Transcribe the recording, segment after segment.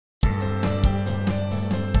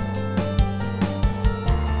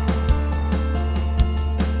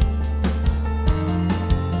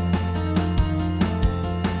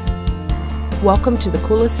Welcome to the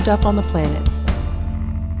coolest stuff on the planet.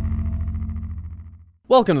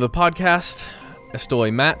 Welcome to the podcast.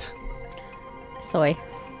 Estoy Matt. Soy.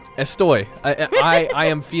 Estoy. I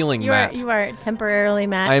am feeling Matt. You are temporarily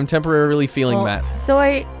Matt. I am temporarily feeling Matt.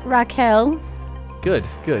 Soy Raquel. Good.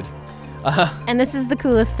 And this is the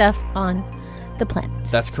coolest stuff on the planet.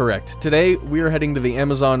 That's correct. Today we are heading to the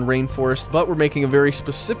Amazon rainforest, but we're making a very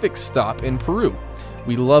specific stop in Peru.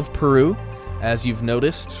 We love Peru, as you've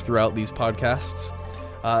noticed throughout these podcasts,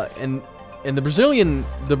 and the Brazilian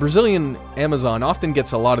Amazon often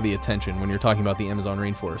gets a lot of the attention when you're talking about the Amazon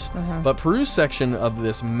rainforest. But Peru's section of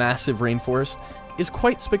this massive rainforest is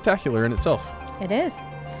quite spectacular in itself. It is.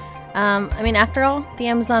 After all, the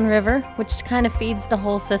Amazon River, which kind of feeds the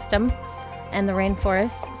whole system, and the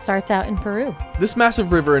rainforest starts out in Peru. This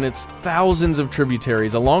massive river and its thousands of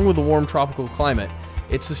tributaries, along with the warm tropical climate,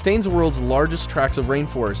 it sustains the world's largest tracts of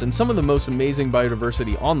rainforest and some of the most amazing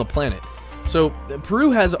biodiversity on the planet. So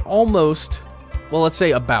Peru has Peru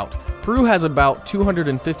has about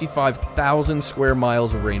 255,000 square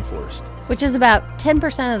miles of rainforest. Which is about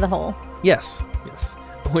 10% of the whole. Yes.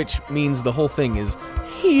 Which means the whole thing is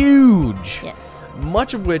huge. Yes.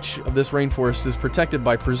 Much of which of this rainforest is protected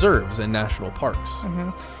by preserves and national parks.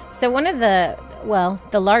 So one of the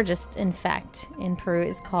largest, in fact, in Peru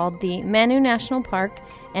is called the Manu National Park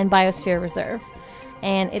and Biosphere Reserve.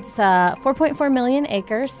 And it's 4.4 million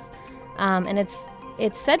acres, and it's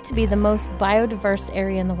said to be the most biodiverse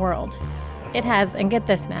area in the world. It has, and get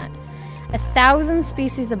this, Matt, 1,000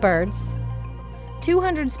 species of birds,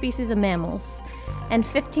 200 species of mammals, and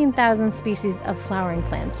 15,000 species of flowering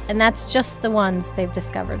plants. And that's just the ones they've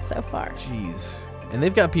discovered so far. Jeez. And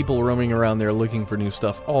they've got people roaming around there looking for new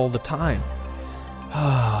stuff all the time.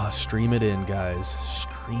 Stream it in, guys.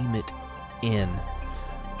 Stream it in.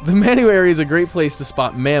 The Manu area is a great place to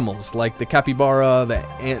spot mammals, like the capybara,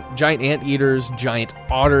 giant anteaters, giant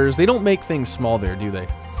otters. They don't make things small there, do they?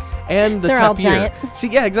 And the They're tapir. all giant. See,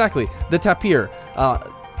 yeah, exactly. The tapir.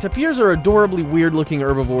 Tapirs are adorably weird-looking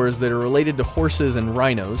herbivores that are related to horses and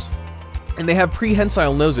rhinos, and they have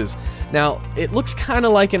prehensile noses. Now, it looks kind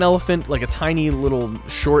of like an elephant, like a tiny little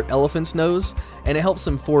short elephant's nose, and it helps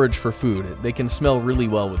them forage for food. They can smell really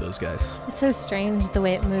well with those guys. It's so strange the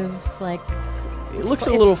way it moves, It looks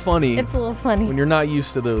a little funny. It's a little funny. When you're not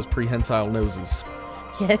used to those prehensile noses.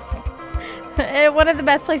 Yes. One of the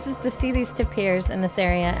best places to see these tapirs in this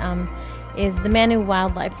area is the Manu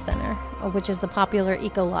Wildlife Center, which is a popular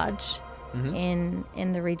eco-lodge in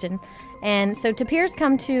the region. And so tapirs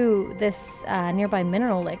come to this nearby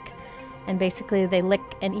mineral lake, and basically they lick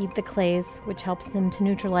and eat the clays, which helps them to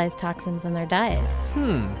neutralize toxins in their diet.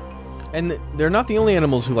 And they're not the only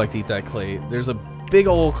animals who like to eat that clay. There's a big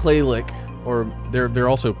old clay lick, or they're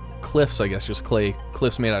also cliffs, I guess, just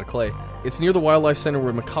cliffs made out of clay. It's near the wildlife center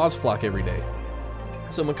where macaws flock every day.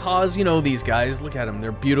 So macaws, you know these guys. Look at them.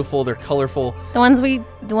 They're beautiful. They're colorful. The ones we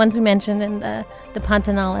mentioned in the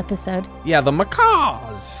Pantanal episode. Yeah, the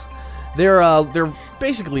macaws. They're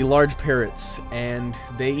basically large parrots, and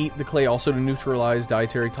they eat the clay also to neutralize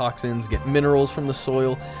dietary toxins, get minerals from the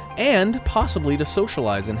soil, and possibly to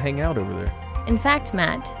socialize and hang out over there. In fact,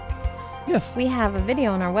 Matt. Yes. We have a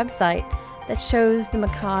video on our website that shows the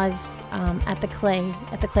macaws at the clay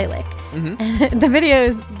lake. And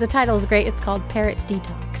the title is great. It's called Parrot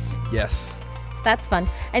Detox. Yes. So that's fun.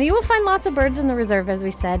 And you will find lots of birds in the reserve, as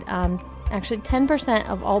we said. Actually, 10%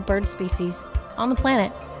 of all bird species on the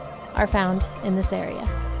planet are found in this area.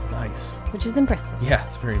 Nice. Which is impressive. Yeah,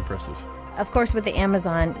 it's very impressive. Of course, with the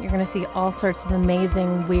Amazon, you're going to see all sorts of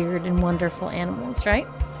amazing, weird, and wonderful animals, right?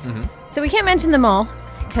 So we can't mention them all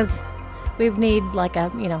because we need like a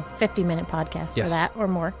 50-minute podcast for that or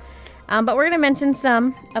more. But we're going to mention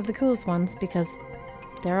some of the coolest ones because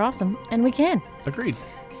they're awesome, and we can. Agreed.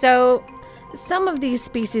 So some of these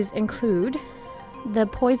species include the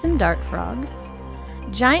poison dart frogs,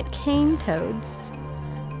 giant cane toads,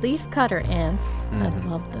 leaf cutter ants, I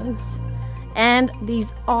love those, and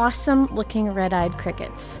these awesome-looking red-eyed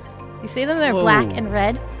crickets. You see them? They're black and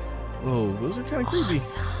red. Whoa, those are kind of creepy.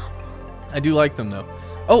 Awesome. I do like them, though.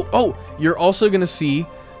 Oh, you're also going to see,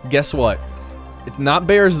 guess what? It's not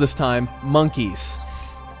bears this time, monkeys.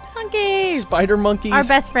 Monkeys! Spider monkeys. Our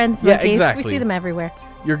best friends, monkeys. Yeah, exactly. We see them everywhere.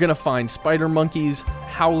 You're going to find spider monkeys,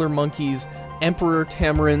 howler monkeys, emperor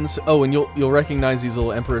tamarins. Oh, and you'll recognize these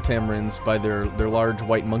little emperor tamarins by their large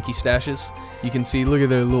white monkey stashes. You can see, look at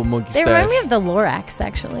their little monkey stash. They remind me of the Lorax,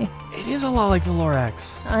 actually. It is a lot like the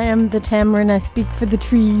Lorax. I am the tamarin, I speak for the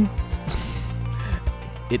trees.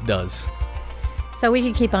 It does. So we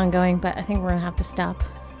could keep on going, but I think we're going to have to stop.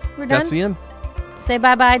 We're done? That's the end. Say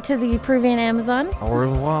bye-bye to the Peruvian Amazon. Au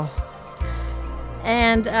revoir.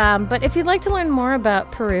 And but if you'd like to learn more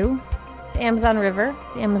about Peru, the Amazon River,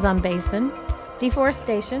 the Amazon Basin,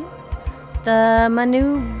 deforestation, the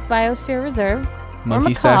Manu Biosphere Reserve,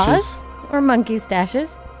 Monkey or macaws, stashes. or monkey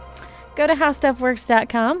stashes, go to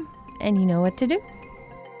howstuffworks.com and you know what to do.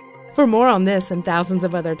 For more on this and thousands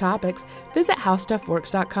of other topics, visit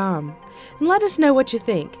howstuffworks.com and let us know what you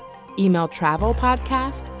think. Email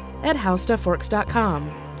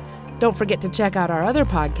travelpodcast@howstuffworks.com. Don't forget to check out our other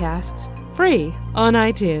podcasts, free on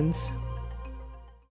iTunes.